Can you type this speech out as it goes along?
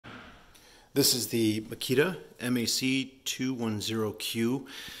This is the Makita mac210q.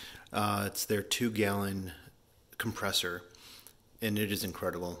 It's their 2-gallon compressor, and it is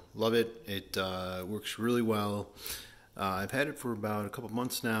incredible. Love it. It works really well. I've had it for about a couple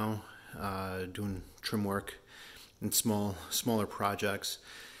months now, doing trim work and smaller projects,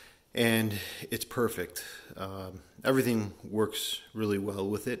 and it's perfect. Everything works really well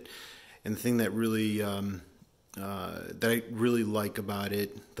with it, and the thing that really that I really like about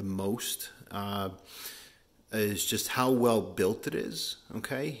it the most is just how well built it is,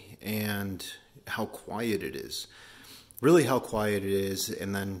 okay, and how quiet it is. Really how quiet it is,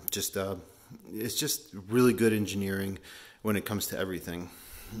 and then just it's just really good engineering when it comes to everything.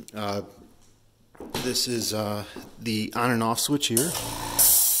 This is the on and off switch here,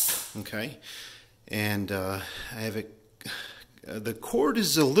 okay, and I have it. The cord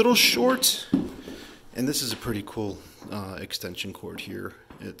is a little short, and this is a pretty cool extension cord here.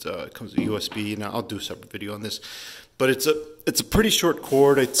 It comes with USB, and I'll do a separate video on this. But it's a pretty short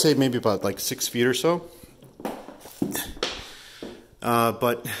cord. I'd say maybe about like 6 feet or so.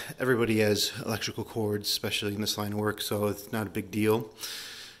 But everybody has electrical cords, especially in this line of work, so it's not a big deal.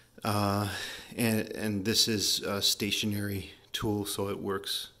 And this is a stationary tool, so it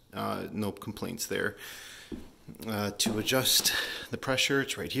works. No complaints there. To adjust the pressure,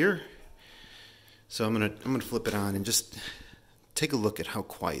 it's right here. So I'm gonna flip it on and just take a look at how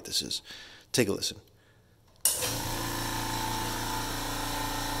quiet this is. Take a listen.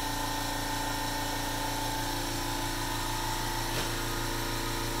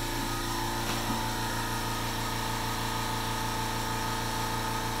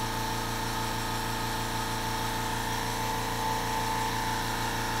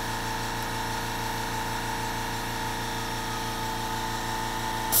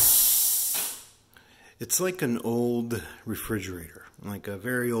 It's like an old refrigerator, like a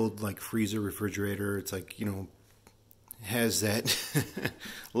very old like freezer refrigerator. It's like, you know, has that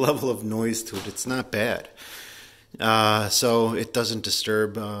level of noise to it. It's not bad. So it doesn't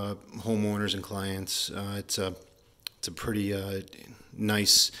disturb homeowners and clients. It's a pretty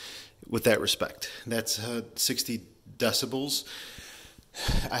nice with that respect. That's 60 decibels.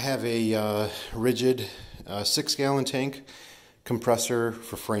 I have a rigid 6-gallon tank compressor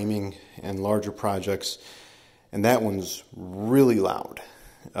for framing and larger projects, and that one's really loud,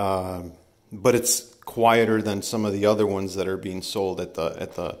 but it's quieter than some of the other ones that are being sold at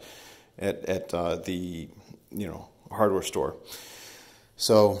the you know, hardware store.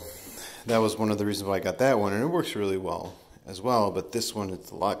 So that was one of the reasons why I got that one, and it works really well as well. But this one, it's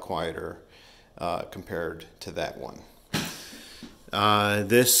a lot quieter compared to that one.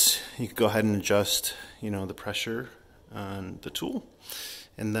 This, you can go ahead and adjust, you know, the pressure on the tool,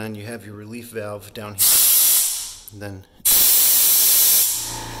 and then you have your relief valve down here, and then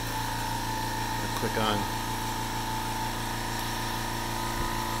click on.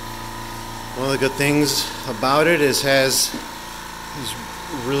 One of the good things about it is has these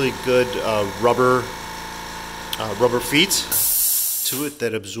really good rubber feet to it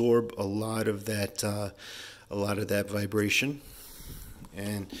that absorb a lot of that vibration,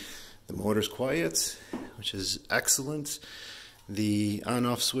 and the motor's quiet, which is excellent. The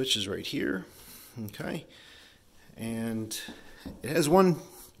on-off switch is right here, okay, and it has one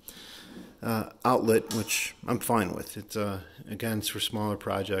outlet, which I'm fine with. It's again, it's for smaller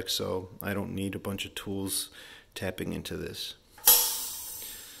projects, so I don't need a bunch of tools tapping into this.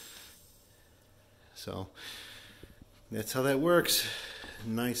 So that's how that works.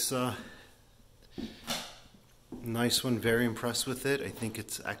 Nice. Nice one, very impressed with it. I think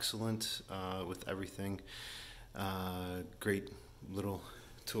it's excellent with everything. Great little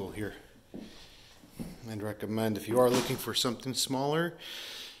tool here. I'd recommend, if you are looking for something smaller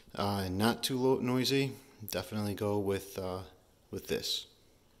and not too noisy, definitely go with this.